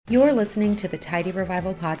You're listening to the Tidy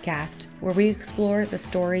Revival podcast, where we explore the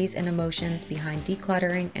stories and emotions behind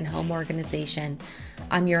decluttering and home organization.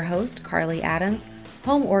 I'm your host, Carly Adams,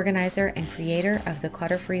 home organizer and creator of the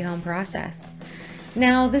Clutter-Free Home Process.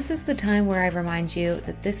 Now, this is the time where I remind you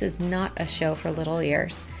that this is not a show for little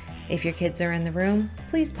ears. If your kids are in the room,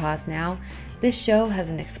 please pause now. This show has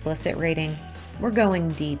an explicit rating. We're going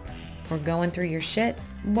deep. We're going through your shit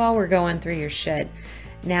while we're going through your shit.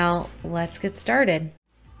 Now, let's get started.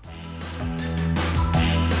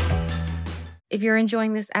 If you're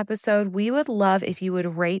enjoying this episode, we would love if you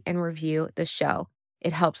would rate and review the show.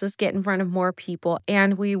 It helps us get in front of more people,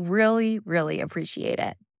 and we really, really appreciate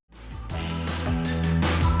it.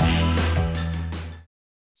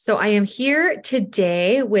 So I am here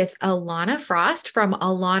today with Alana Frost from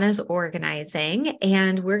Alana's Organizing,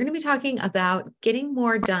 and we're going to be talking about getting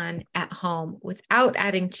more done at home without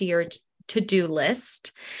adding to your to-do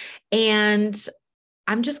list. And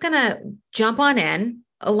I'm just going to jump on in.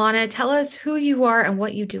 Alana, tell us who you are and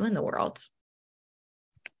what you do in the world.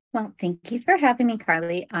 Well, thank you for having me,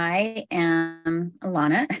 Carly. I am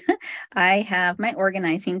Alana. I have my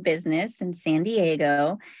organizing business in San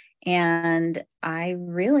Diego, and I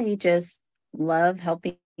really just love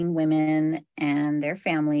helping women and their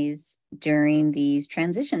families during these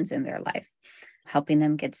transitions in their life, helping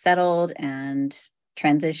them get settled and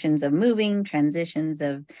transitions of moving, transitions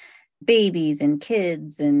of babies and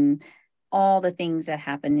kids and all the things that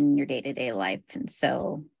happen in your day-to-day life. And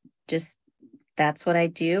so that's what I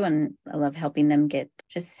do. And I love helping them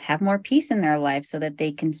just have more peace in their life so that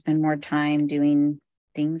they can spend more time doing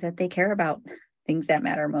things that they care about, things that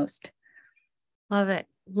matter most. Love it.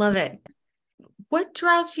 Love it. What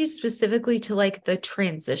draws you specifically to like the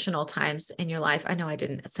transitional times in your life? I know I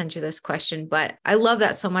didn't send you this question, but I love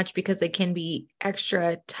that so much because they can be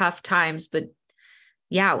extra tough times. But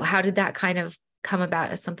yeah, how did that kind of come about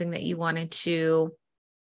as something that you wanted to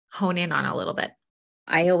hone in on a little bit?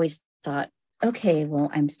 I always thought, okay, well,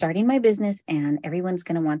 I'm starting my business and everyone's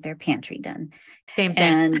going to want their pantry done. Same.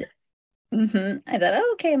 And I thought, oh,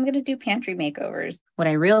 okay, I'm going to do pantry makeovers. What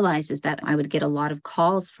I realized is that I would get a lot of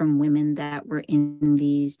calls from women that were in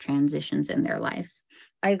these transitions in their life.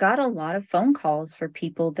 I got a lot of phone calls for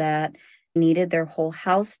people that needed their whole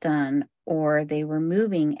house done, or they were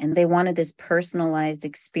moving and they wanted this personalized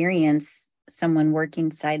experience, someone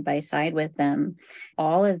working side by side with them.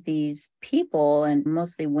 All of these people, and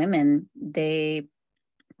mostly women, they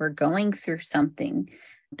were going through something.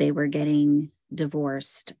 They were getting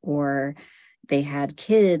divorced, or they had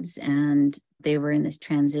kids, and they were in this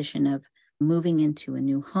transition of moving into a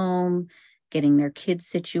new home, getting their kids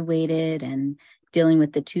situated, and dealing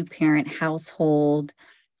with the two-parent household,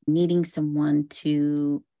 needing someone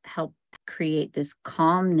to help create this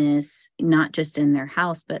calmness, not just in their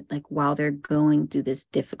house, but like while they're going through this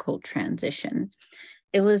difficult transition.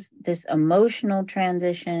 It was this emotional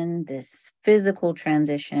transition, this physical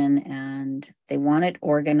transition, and they wanted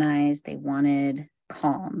organized, they wanted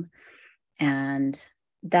calm. And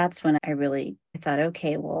that's when I thought,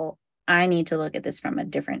 okay, well, I need to look at this from a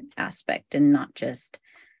different aspect and not just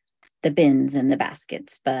the bins and the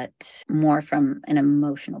baskets, but more from an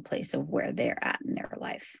emotional place of where they're at in their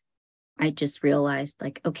life. I just realized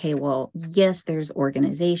like, okay, well, yes, there's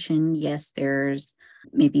organization. Yes, there's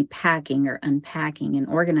maybe packing or unpacking and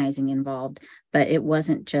organizing involved, but it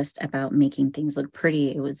wasn't just about making things look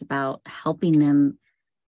pretty. It was about helping them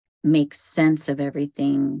make sense of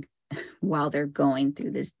everything while they're going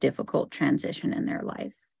through this difficult transition in their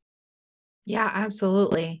life. Yeah,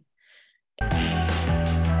 absolutely.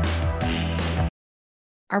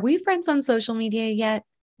 Are we friends on social media yet?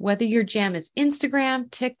 Whether your jam is Instagram,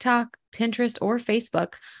 TikTok, Pinterest, or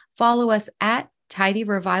Facebook, follow us at Tidy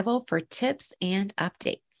Revival for tips and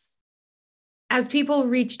updates. As people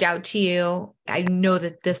reached out to you, I know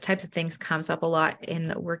that this type of things comes up a lot in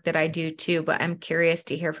the work that I do too, but I'm curious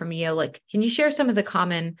to hear from you. Like, can you share some of the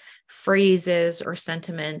common phrases or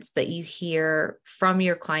sentiments that you hear from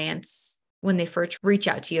your clients when they first reach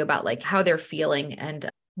out to you about like how they're feeling and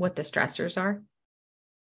what the stressors are?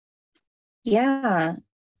 Yeah.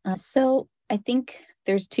 So I think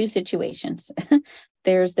there's two situations.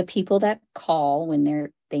 There's the people that call when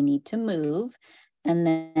they need to move, and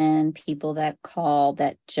then people that call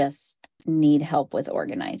that just need help with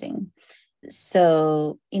organizing.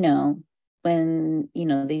 So, when,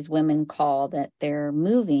 these women call that they're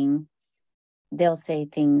moving, they'll say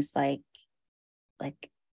things like,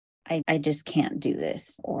 I just can't do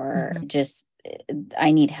this, or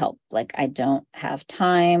I need help. Like, I don't have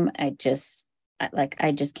time. I just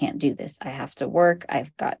can't do this. I have to work.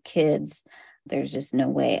 I've got kids. There's just no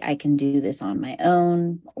way I can do this on my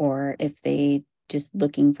own. Or if they just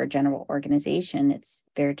looking for general organization.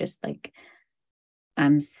 They're just like,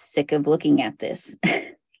 I'm sick of looking at this.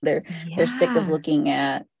 They're sick of looking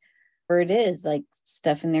at where it is, like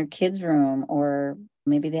stuff in their kids' room, or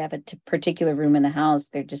maybe they have a particular room in the house.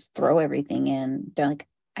 They just throw everything in. They're like,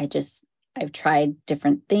 I've tried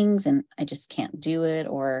different things and I just can't do it.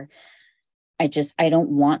 Or I don't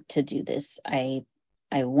want to do this. I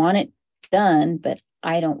want it done, but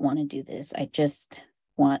I don't want to do this. I just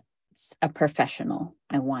want a professional.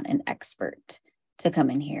 I want an expert to come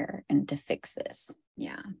in here and to fix this.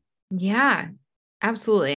 Yeah. Yeah,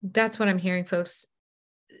 absolutely. That's what I'm hearing folks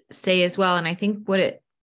say as well. And I think what it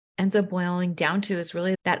ends up boiling down to is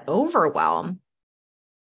really that overwhelm,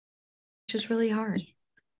 which is really hard.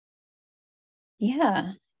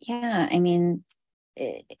 Yeah. Yeah. I mean,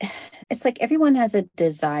 it's like everyone has a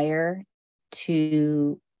desire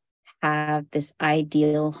to have this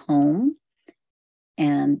ideal home,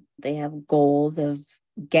 and they have goals of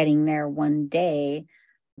getting there one day.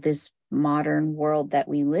 This modern world that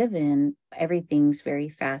we live in, everything's very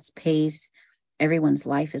fast paced. Everyone's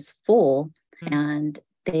life is full, and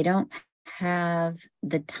they don't have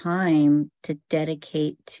the time to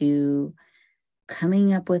dedicate to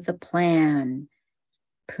coming up with a plan,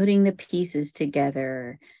 putting the pieces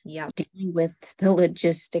together, dealing with the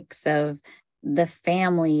logistics of the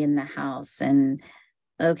family in the house, and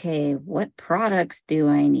okay, what products do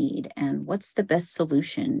I need and what's the best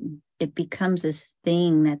solution? It becomes this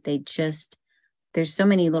thing that there's so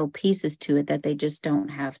many little pieces to it that they just don't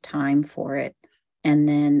have time for it. And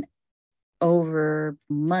then over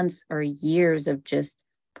months or years of just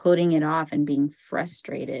putting it off and being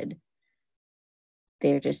frustrated,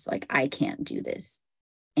 they're just like, I can't do this.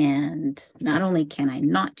 And not only can I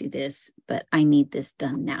not do this, but I need this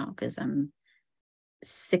done now because I'm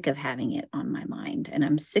sick of having it on my mind and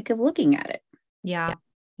I'm sick of looking at it. Yeah.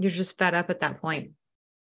 You're just fed up at that point.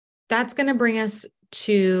 That's going to bring us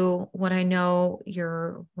to what I know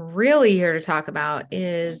you're really here to talk about,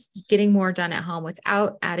 is getting more done at home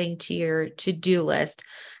without adding to your to-do list.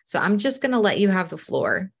 So I'm just going to let you have the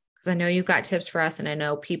floor because I know you've got tips for us and I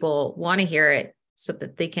know people want to hear it so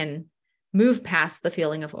that they can move past the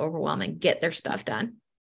feeling of overwhelm and get their stuff done.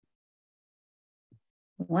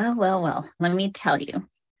 Well, let me tell you.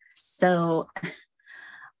 So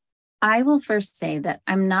I will first say that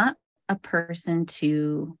I'm not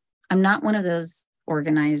one of those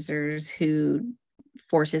organizers who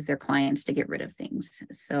forces their clients to get rid of things.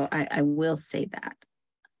 So I will say that.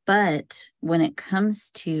 But when it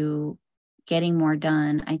comes to getting more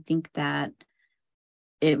done, I think that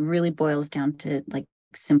it really boils down to like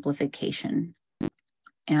simplification.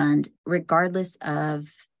 And regardless of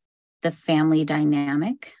the family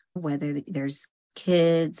dynamic, whether there's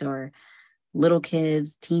kids or little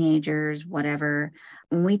kids, teenagers, whatever,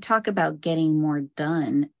 when we talk about getting more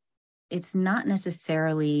done, it's not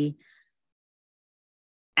necessarily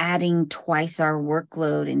adding twice our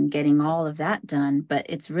workload and getting all of that done, but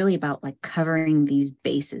it's really about like covering these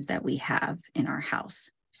bases that we have in our house.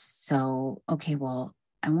 So, okay, well,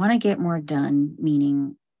 I want to get more done,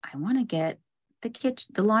 meaning I want to get the kitchen,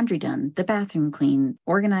 the laundry done, the bathroom clean,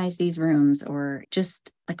 organize these rooms, or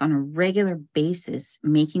just like on a regular basis,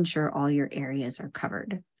 making sure all your areas are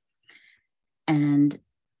covered. And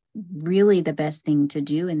really the best thing to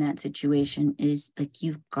do in that situation is like,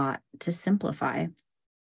 you've got to simplify.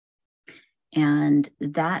 And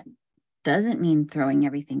that doesn't mean throwing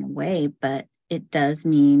everything away, but it does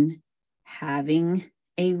mean having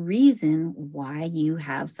a reason why you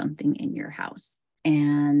have something in your house.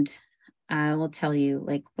 And I will tell you,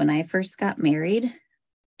 like when I first got married,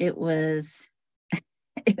 it was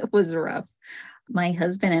rough. My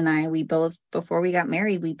husband and I, before we got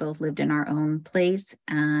married, we both lived in our own place.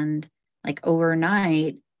 And like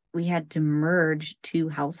overnight, we had to merge two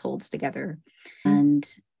households together. And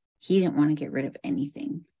he didn't want to get rid of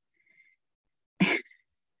anything.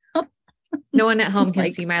 No one at home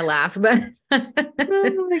can see my laugh, but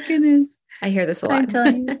oh my goodness. I hear this a lot. I'm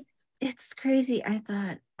telling you, it's crazy. I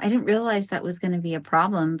didn't realize that was going to be a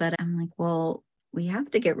problem, but I'm like, well, we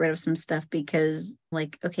have to get rid of some stuff because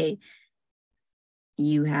like, okay,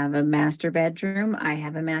 you have a master bedroom. I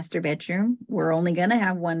have a master bedroom. We're only going to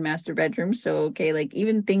have one master bedroom. So, okay, like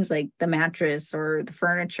even things like the mattress or the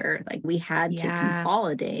furniture, like we had to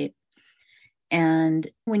consolidate. And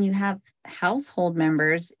when you have household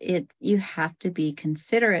members, you have to be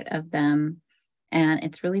considerate of them. And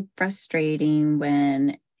it's really frustrating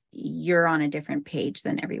when you're on a different page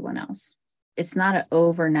than everyone else. It's not an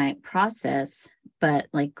overnight process, but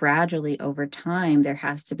like gradually over time, there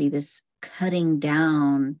has to be this cutting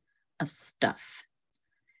down of stuff.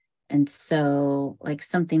 And so like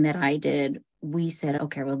something that I did we said,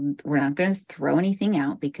 okay, well, we're not going to throw anything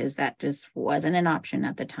out because that just wasn't an option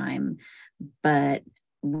at the time. But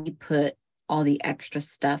we put all the extra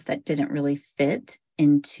stuff that didn't really fit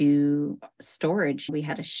into storage. We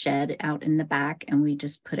had a shed out in the back and we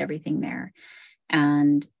just put everything there.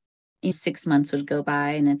 And 6 months would go by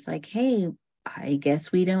and it's like, hey, I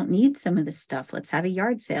guess we don't need some of this stuff. Let's have a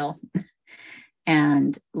yard sale.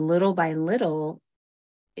 And little by little,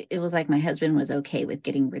 it was like my husband was okay with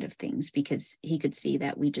getting rid of things because he could see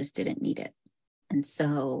that we just didn't need it. And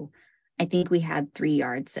so I think we had 3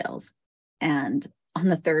 yard sales. And on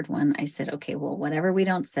the third one, I said, okay, well, whatever we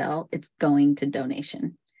don't sell, it's going to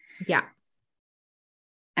donation. Yeah.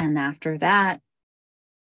 And after that,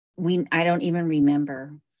 I don't even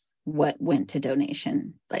remember what went to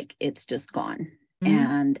donation. Like it's just gone. Mm-hmm.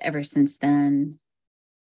 And ever since then,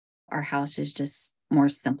 our house is just more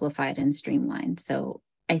simplified and streamlined. So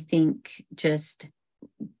I think just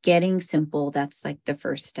getting simple, that's like the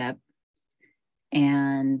first step.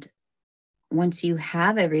 And once you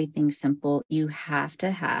have everything simple, you have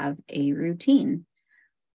to have a routine.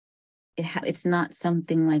 It's not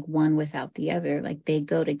something like one without the other. Like they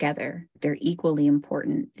go together. They're equally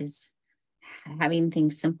important, is having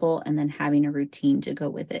things simple and then having a routine to go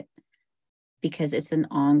with it, because it's an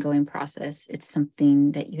ongoing process. It's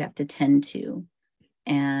something that you have to tend to.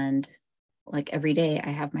 And like every day I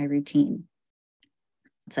have my routine.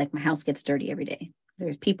 It's like my house gets dirty every day.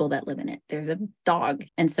 There's people that live in it. There's a dog.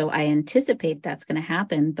 And so I anticipate that's going to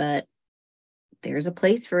happen, but there's a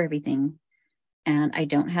place for everything. And I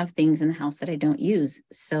don't have things in the house that I don't use.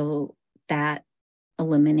 So that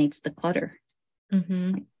eliminates the clutter.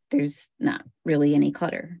 Mm-hmm. Like, there's not really any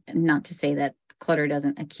clutter. And not to say that clutter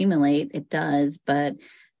doesn't accumulate. It does, but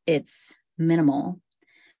it's minimal.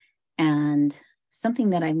 And something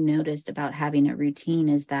that I've noticed about having a routine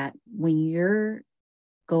is that when you're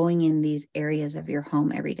going in these areas of your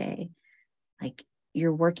home every day, like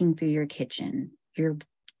you're working through your kitchen, you're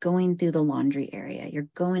going through the laundry area, you're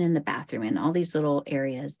going in the bathroom and all these little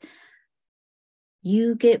areas,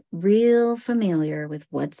 you get real familiar with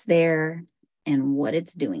what's there and what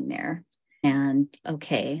it's doing there. And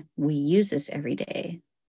okay, we use this every day,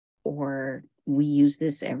 or we use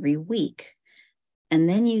this every week. And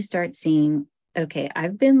then you start seeing, okay,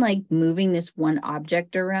 I've been like moving this one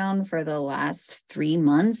object around for the last 3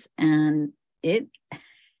 months and it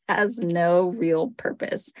has no real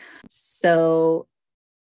purpose. So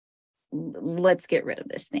let's get rid of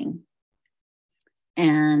this thing.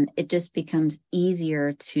 And it just becomes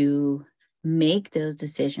easier to make those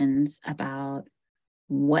decisions about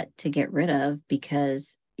what to get rid of,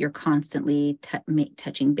 because you're constantly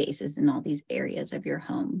touching bases in all these areas of your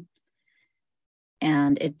home.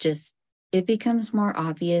 And it becomes more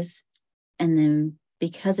obvious. And then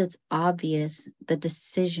because it's obvious, the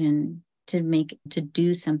decision to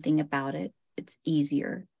do something about it, it's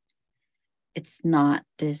easier. It's not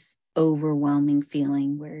this overwhelming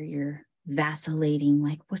feeling where you're vacillating,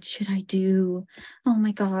 like, what should I do? Oh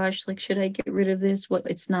my gosh, like, should I get rid of this?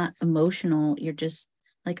 It's not emotional. You're just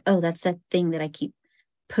like, oh, that's that thing that I keep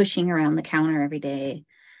pushing around the counter every day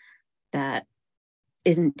that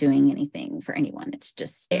isn't doing anything for anyone. It's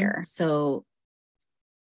just there. So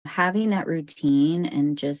having that routine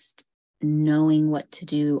and just knowing what to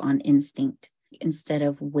do on instinct instead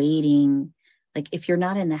of waiting. Like if you're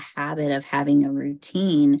not in the habit of having a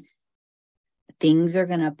routine, things are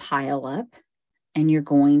going to pile up and you're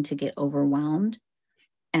going to get overwhelmed.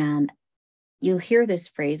 And you'll hear this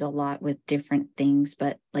phrase a lot with different things,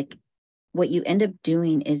 but like what you end up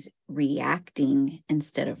doing is reacting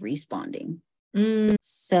instead of responding.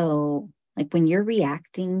 So like when you're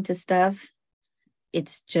reacting to stuff,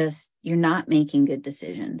 it's just, you're not making good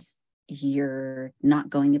decisions. You're not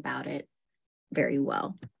going about it very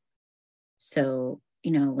well. So,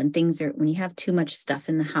 when you have too much stuff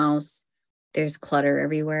in the house, there's clutter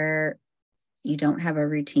everywhere, you don't have a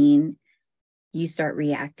routine, you start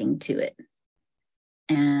reacting to it.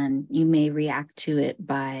 And you may react to it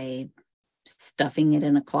by stuffing it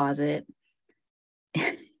in a closet.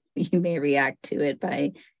 You may react to it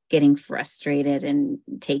by getting frustrated and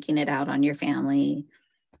taking it out on your family.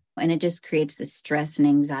 And it just creates this stress and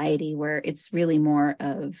anxiety where it's really more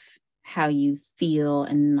of how you feel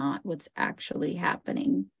and not what's actually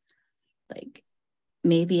happening. Like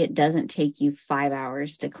maybe it doesn't take you 5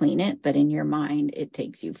 hours to clean it, but in your mind, it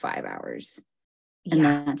takes you 5 hours. And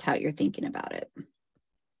that's how you're thinking about it.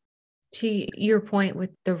 To your point with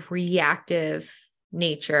the reactive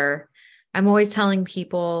nature, I'm always telling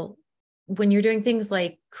people when you're doing things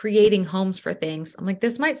like creating homes for things, I'm like,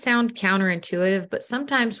 this might sound counterintuitive, but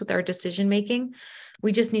sometimes with our decision making,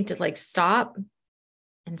 we just need to like stop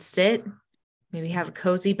and sit maybe have a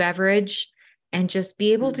cozy beverage, and just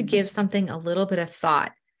be able to give something a little bit of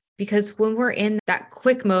thought. Because when we're in that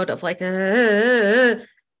quick mode of like,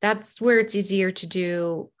 that's where it's easier to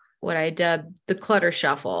do what I dub the clutter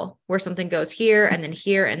shuffle, where something goes here and then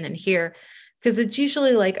here and then here. Because it's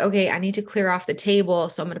usually like, okay, I need to clear off the table,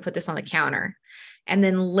 so I'm going to put this on the counter. And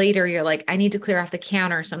then later you're like, I need to clear off the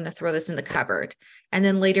counter, so I'm going to throw this in the cupboard. And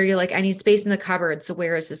then later you're like, I need space in the cupboard, so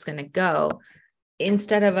where is this going to go?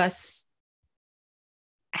 Instead of us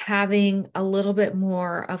having a little bit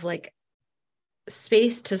more of like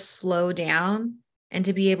space to slow down and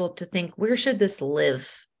to be able to think, where should this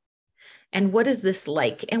live? And what is this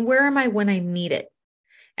like? And where am I when I need it?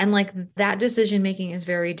 And like that decision making is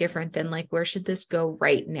very different than like, where should this go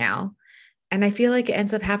right now? And I feel like it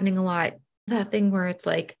ends up happening a lot. That thing where it's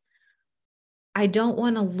like, I don't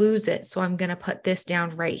want to lose it, so I'm going to put this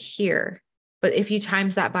down right here. But if you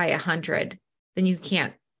times that by 100, then you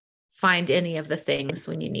can't find any of the things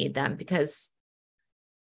when you need them because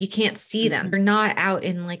you can't see them. They're not out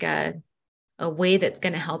in like a way that's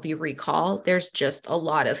going to help you recall. There's just a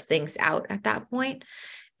lot of things out at that point,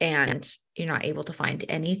 and you're not able to find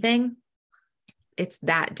anything. It's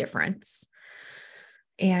that difference.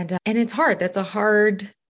 And it's hard. That's a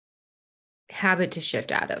hard habit to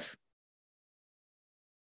shift out of.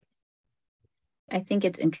 I think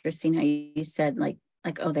it's interesting how you said like,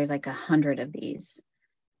 oh, there's like 100 of these.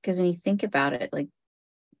 Because when you think about it, like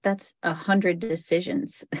that's 100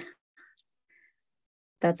 decisions.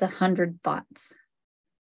 That's 100 thoughts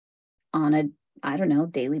on a, I don't know,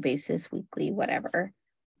 daily basis, weekly, whatever.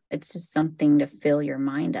 It's just something to fill your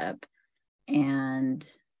mind up. And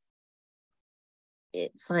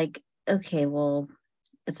it's like, okay, well,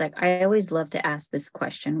 it's like, I always love to ask this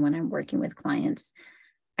question when I'm working with clients.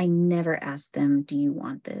 I never ask them, do you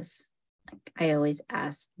want this? Like, I always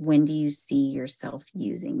ask, when do you see yourself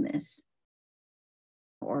using this?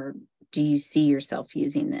 Or do you see yourself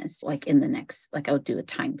using this like in the next, like I'll do a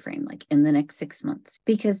time frame, like in the next 6 months,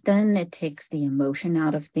 because then it takes the emotion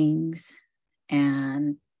out of things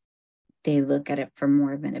and they look at it from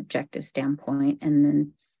more of an objective standpoint, and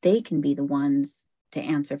then they can be the ones to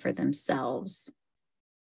answer for themselves.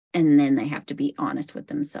 And then they have to be honest with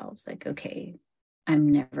themselves. Like, okay,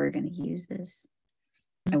 I'm never going to use this.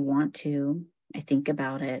 I want to, I think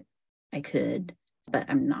about it, I could, but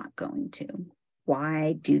I'm not going to.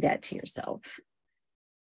 Why do that to yourself?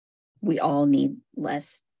 We all need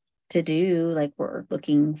less to do. Like we're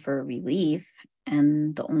looking for relief.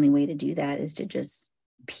 And the only way to do that is to just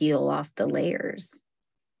peel off the layers.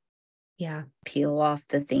 Yeah. Peel off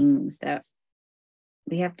the things that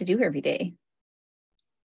we have to do every day.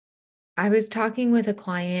 I was talking with a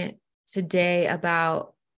client today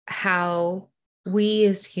about how we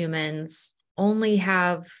as humans only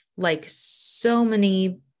have like so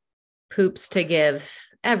many poops to give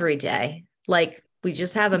every day. Like we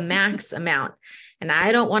just have a max amount. And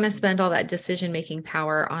I don't want to spend all that decision-making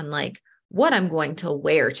power on like what I'm going to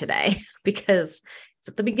wear today because it's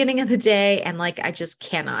at the beginning of the day and like, I just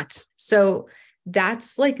cannot. So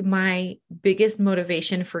that's like my biggest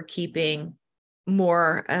motivation for keeping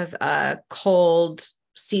more of a cold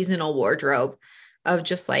seasonal wardrobe of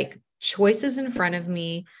just like choices in front of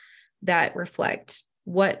me that reflect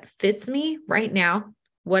what fits me right now,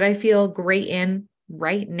 what I feel great in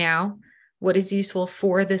right now, what is useful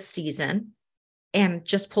for this season, and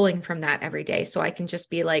just pulling from that every day. So I can just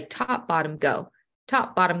be like top, bottom, go,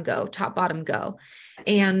 top, bottom, go, top, bottom, go.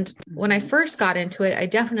 And when I first got into it, I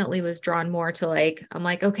definitely was drawn more to like, I'm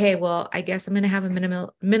like, okay, well, I guess I'm going to have a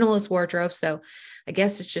minimalist wardrobe. So I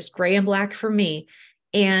guess it's just gray and black for me.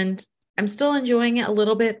 And I'm still enjoying it a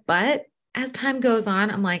little bit, but as time goes on,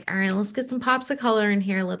 I'm like, all right, let's get some pops of color in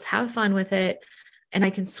here. Let's have fun with it. And I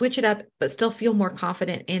can switch it up, but still feel more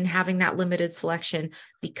confident in having that limited selection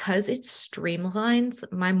because it streamlines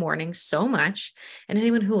my morning so much. And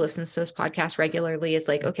anyone who listens to this podcast regularly is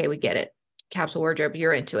like, okay, we get it. Capsule wardrobe,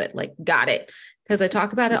 you're into it. Like, got it. Because I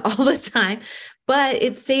talk about it all the time, but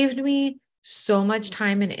it saved me so much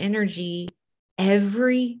time and energy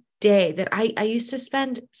every day that I used to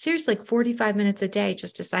spend seriously like 45 minutes a day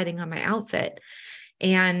just deciding on my outfit.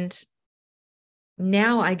 And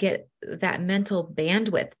now I get that mental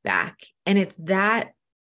bandwidth back. And it's that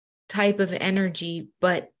type of energy,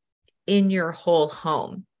 but in your whole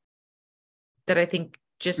home that I think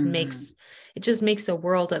just makes a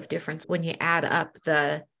world of difference when you add up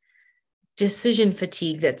the decision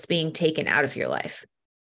fatigue that's being taken out of your life.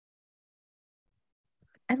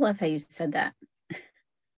 I love how you said that.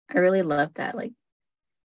 I really love that, like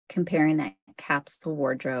comparing that capsule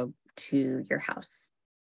wardrobe to your house.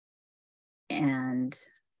 And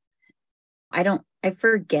I don't I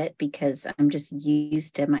forget because I'm just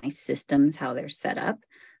used to my systems, how they're set up.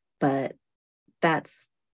 But that's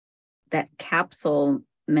that capsule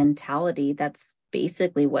mentality. That's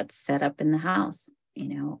basically what's set up in the house.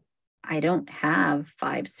 I don't have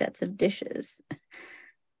 5 sets of dishes.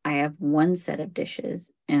 I have 1 set of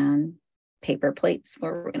dishes and paper plates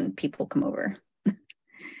for when people come over.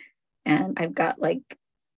 And I've got like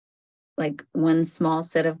 1 small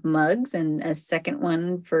set of mugs and a second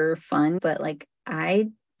one for fun. But like I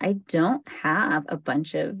don't have a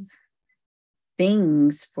bunch of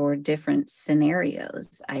things for different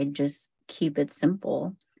scenarios. I just keep it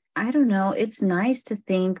simple. I don't know. It's nice to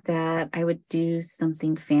think that I would do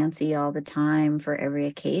something fancy all the time for every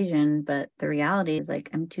occasion, but the reality is like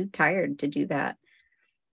I'm too tired to do that.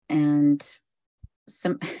 And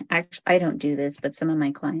actually, I don't do this, but some of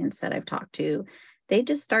my clients that I've talked to, they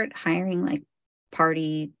just start hiring like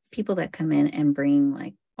party people that come in and bring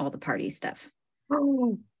like all the party stuff.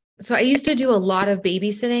 Oh. So I used to do a lot of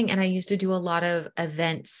babysitting, and I used to do a lot of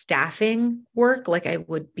event staffing work. Like I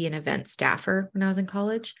would be an event staffer when I was in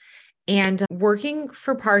college, and working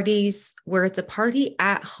for parties where it's a party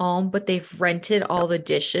at home, but they've rented all the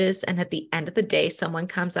dishes. And at the end of the day, someone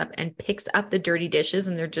comes up and picks up the dirty dishes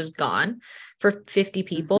and they're just gone for 50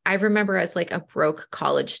 people. I remember as like a broke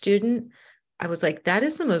college student, I was like, that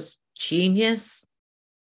is the most genius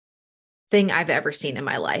thing I've ever seen in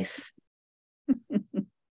my life.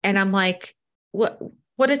 And I'm like, what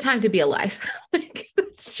a time to be alive. Like,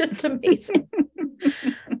 it's just amazing.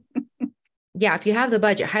 Yeah, if you have the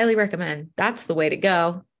budget, highly recommend. That's the way to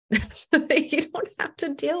go. So that you don't have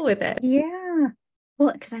to deal with it. Yeah.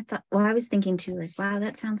 Well, because I was thinking too, like, wow,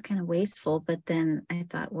 that sounds kind of wasteful. But then I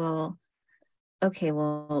thought, well, okay,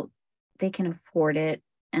 well, they can afford it.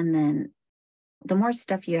 And then the more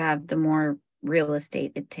stuff you have, the more real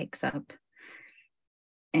estate it takes up.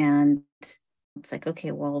 And it's like,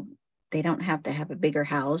 okay, well, they don't have to have a bigger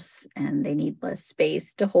house and they need less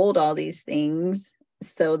space to hold all these things.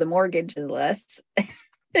 So the mortgage is less.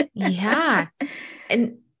 Yeah.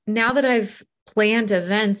 And now that I've planned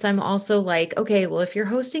events, I'm also like, okay, well, if you're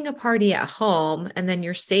hosting a party at home and then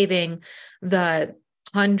you're saving the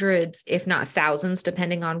hundreds, if not thousands,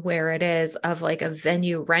 depending on where it is, of like a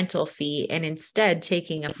venue rental fee, and instead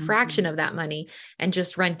taking a fraction of that money and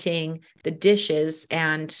just renting the dishes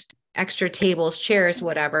and extra tables, chairs,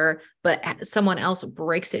 whatever, but someone else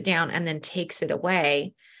breaks it down and then takes it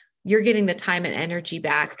away, you're getting the time and energy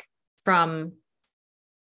back from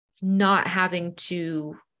not having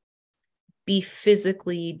to be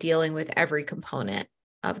physically dealing with every component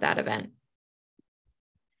of that event.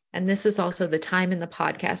 And this is also the time in the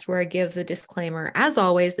podcast where I give the disclaimer, as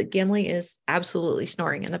always, that Gimli is absolutely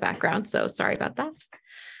snoring in the background. So sorry about that.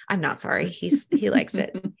 I'm not sorry. He likes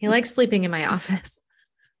it. He likes sleeping in my office.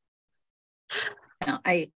 No,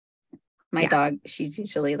 my dog, she's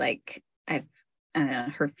usually like, I don't know,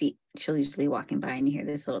 her feet, she'll usually be walking by and you hear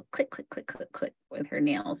this little click, click, click, click, click with her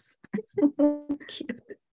nails. Cute.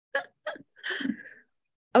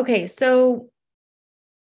 Okay. So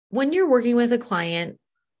when you're working with a client,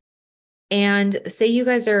 and say you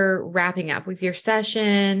guys are wrapping up with your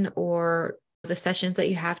session or the sessions that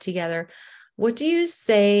you have together, what do you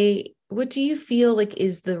feel like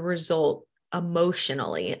is the result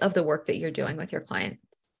emotionally of the work that you're doing with your clients?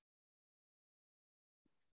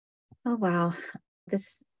 Oh, wow.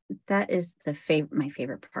 That is my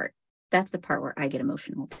favorite part. That's the part where I get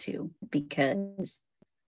emotional too, because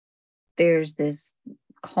there's this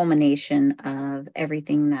culmination of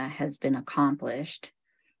everything that has been accomplished.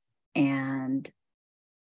 And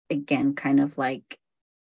again, kind of like,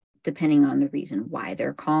 depending on the reason why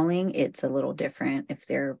they're calling, it's a little different if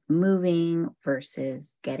they're moving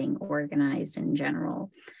versus getting organized in general.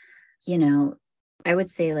 I would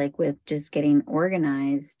say like with just getting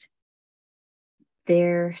organized,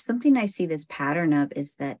 something I see this pattern of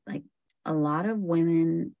is that like a lot of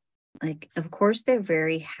women, like, of course, they're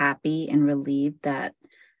very happy and relieved that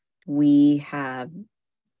we have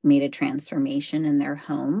made a transformation in their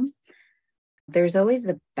home. There's always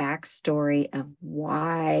the backstory of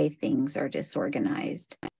why things are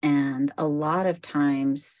disorganized. And a lot of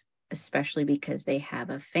times, especially because they have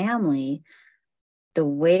a family, the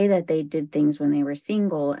way that they did things when they were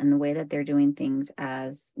single and the way that they're doing things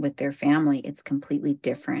as with their family, it's completely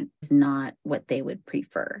different. It's not what they would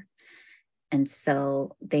prefer. And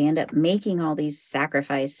so they end up making all these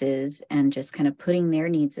sacrifices and just kind of putting their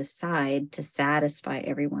needs aside to satisfy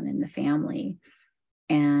everyone in the family.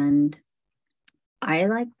 And I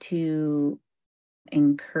like to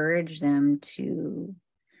encourage them to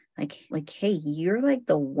like, hey, you're like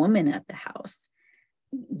the woman of the house.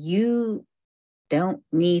 You don't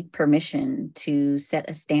need permission to set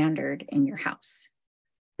a standard in your house.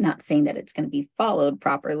 Not saying that it's going to be followed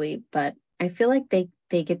properly, but I feel like they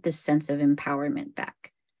get this sense of empowerment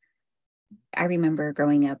back. I remember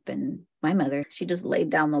growing up and my mother, she just laid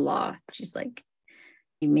down the law. She's like,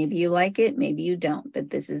 maybe you like it, maybe you don't, but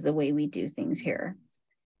this is the way we do things here.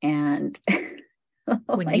 And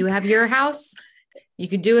when you have your house, you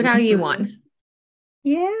can do it how you want.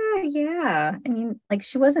 Yeah. I mean, like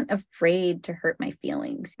she wasn't afraid to hurt my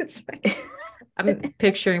feelings. I'm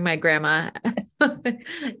picturing my grandma.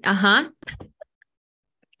 Uh-huh.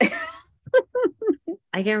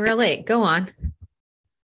 I can relate. Go on.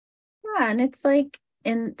 Yeah. And it's like,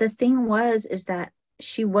 and the thing is that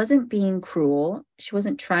she wasn't being cruel. She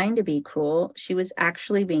wasn't trying to be cruel. She was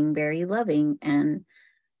actually being very loving and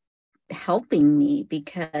helping me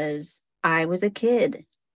because I was a kid.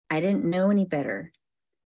 I didn't know any better.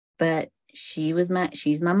 But she's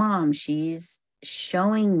my mom. She's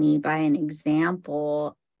showing me by an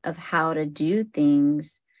example of how to do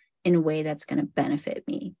things in a way that's going to benefit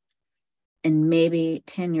me. And maybe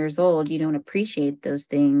 10 years old, you don't appreciate those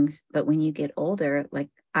things. But when you get older, like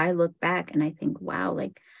I look back and I think, wow,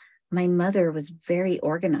 like my mother was very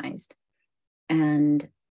organized. And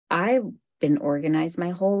I've been organized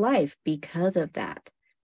my whole life because of that.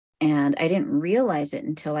 And I didn't realize it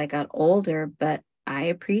until I got older, but I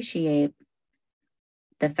appreciate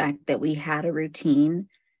the fact that we had a routine.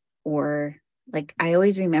 Or like I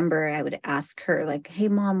always remember I would ask her like, hey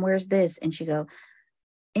mom, where's this? And she'd go,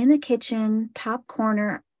 in the kitchen, top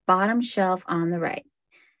corner, bottom shelf on the right.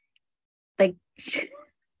 Like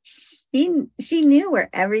she knew where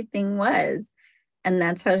everything was. And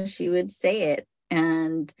that's how she would say it.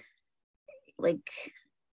 And like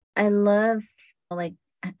I love, like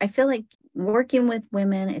I feel like working with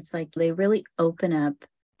women, it's like they really open up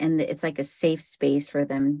and it's like a safe space for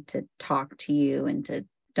them to talk to you and to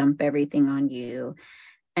dump everything on you.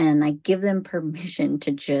 And I give them permission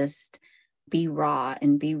to just be raw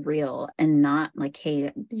and be real and not like,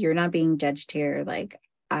 hey, you're not being judged here. Like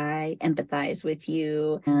I empathize with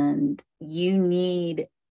you and you need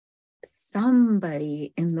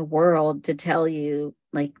somebody in the world to tell you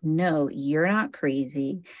like, no, you're not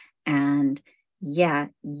crazy. And yeah,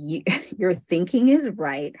 your thinking is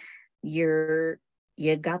right. You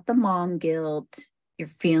got the mom guilt. You're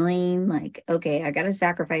feeling like, okay, I got to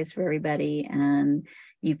sacrifice for everybody. And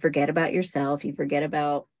you forget about yourself. You forget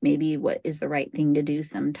about maybe what is the right thing to do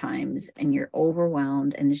sometimes. And you're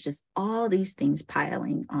overwhelmed. And it's just all these things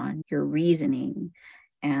piling on your reasoning.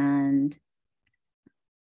 And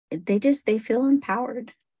they feel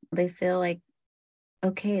empowered. They feel like,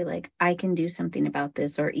 okay, like I can do something about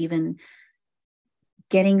this, or even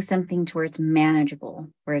getting something to where it's manageable,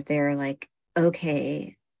 where they're like,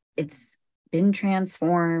 okay, it's been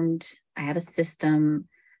transformed. I have a system,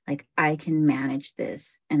 like I can manage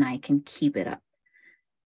this and I can keep it up.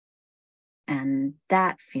 And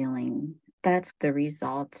that feeling, that's the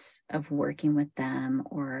result of working with them.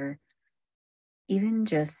 Or even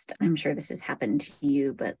just, I'm sure this has happened to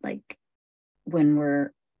you, but like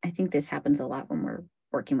I think this happens a lot when we're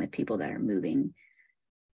working with people that are moving.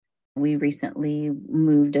 We recently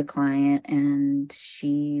moved a client and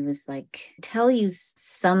she was like, tell you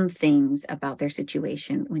some things about their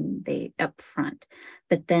situation when they up front,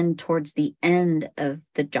 but then towards the end of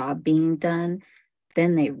the job being done,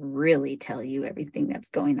 then they really tell you everything that's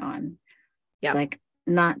going on. Yep. It's like,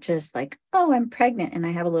 not just like, oh, I'm pregnant and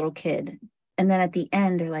I have a little kid. And then at the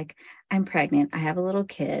end, they're like, I'm pregnant. I have a little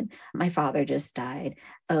kid. My father just died.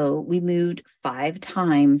 Oh, we moved 5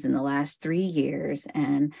 times in the last 3 years.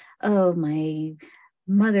 And oh, my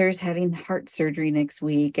mother's having heart surgery next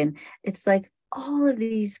week. And it's like all of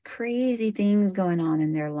these crazy things going on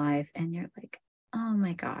in their life. And you're like, oh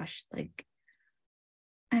my gosh, like,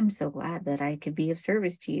 I'm so glad that I could be of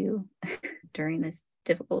service to you during this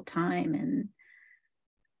difficult time. And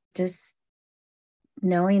just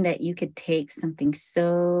knowing that you could take something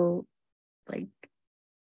so like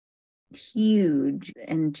huge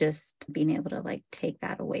and just being able to like take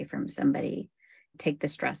that away from somebody, take the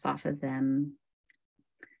stress off of them.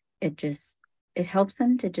 It helps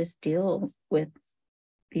them to just deal with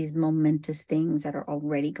these momentous things that are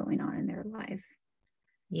already going on in their life.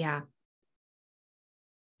 Yeah.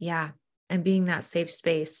 Yeah. And being that safe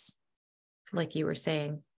space, like you were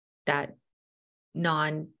saying, that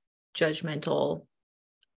non-judgmental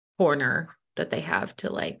corner that they have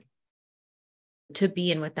to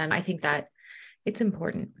be in with them. I think that it's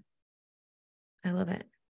important. I love it.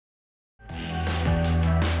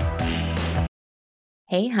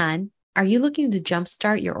 Hey, hun, are you looking to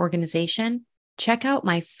jumpstart your organization? Check out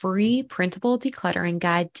my free printable decluttering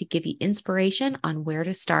guide to give you inspiration on where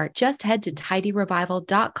to start. Just head to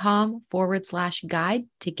tidyrevival.com/guide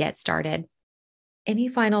to get started. Any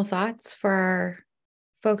final thoughts for our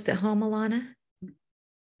folks at home, Alana?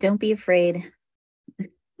 Don't be afraid.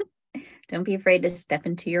 Don't be afraid to step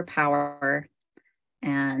into your power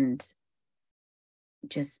and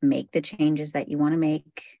just make the changes that you want to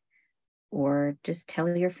make, or just tell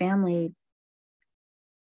your family,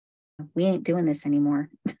 we ain't doing this anymore.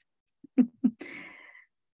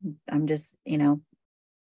 I'm just,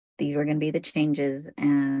 these are going to be the changes,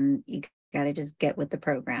 and you got to just get with the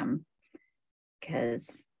program,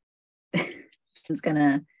 because it's going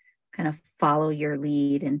to kind of follow your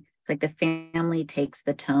lead. And it's like the family takes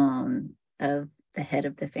the tone of the head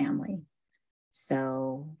of the family.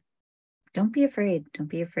 So don't be afraid. Don't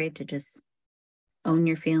be afraid to just own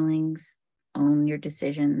your feelings, own your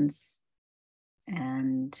decisions,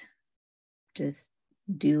 and just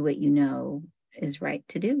do what you know is right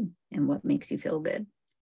to do and what makes you feel good.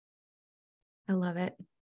 I love it.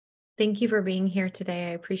 Thank you for being here today.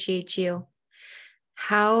 I appreciate you.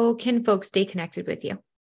 How can folks stay connected with you?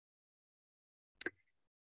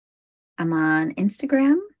 I'm on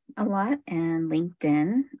Instagram a lot and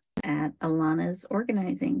LinkedIn at Alana's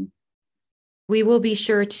Organizing. We will be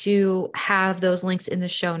sure to have those links in the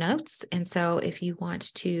show notes. And so if you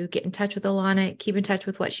want to get in touch with Alana, keep in touch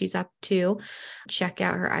with what she's up to, check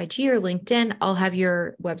out her IG or LinkedIn. I'll have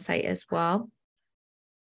your website as well.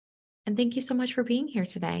 And thank you so much for being here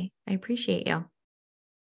today. I appreciate you.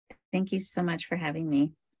 Thank you so much for having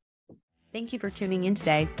me. Thank you for tuning in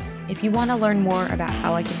today. If you want to learn more about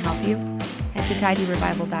how I can help you, head to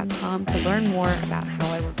tidyrevival.com to learn more about how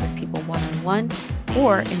I work with people one-on-one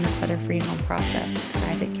or in the clutter-free home process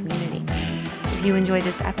private community. If you enjoyed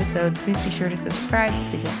this episode, please be sure to subscribe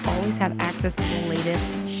so you'll always have access to the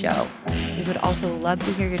latest show. We would also love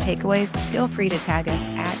to hear your takeaways. Feel free to tag us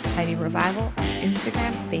at Tidy Revival on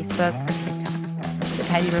Instagram, Facebook, or TikTok. The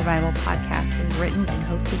Tidy Revival podcast is written and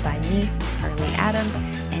hosted by me, Carly Adams,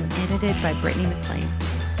 and edited by Brittany McLean.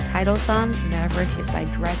 Title song, Maverick, is by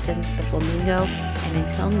Dresden the Flamingo. And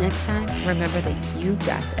until next time, remember that you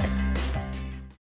got this.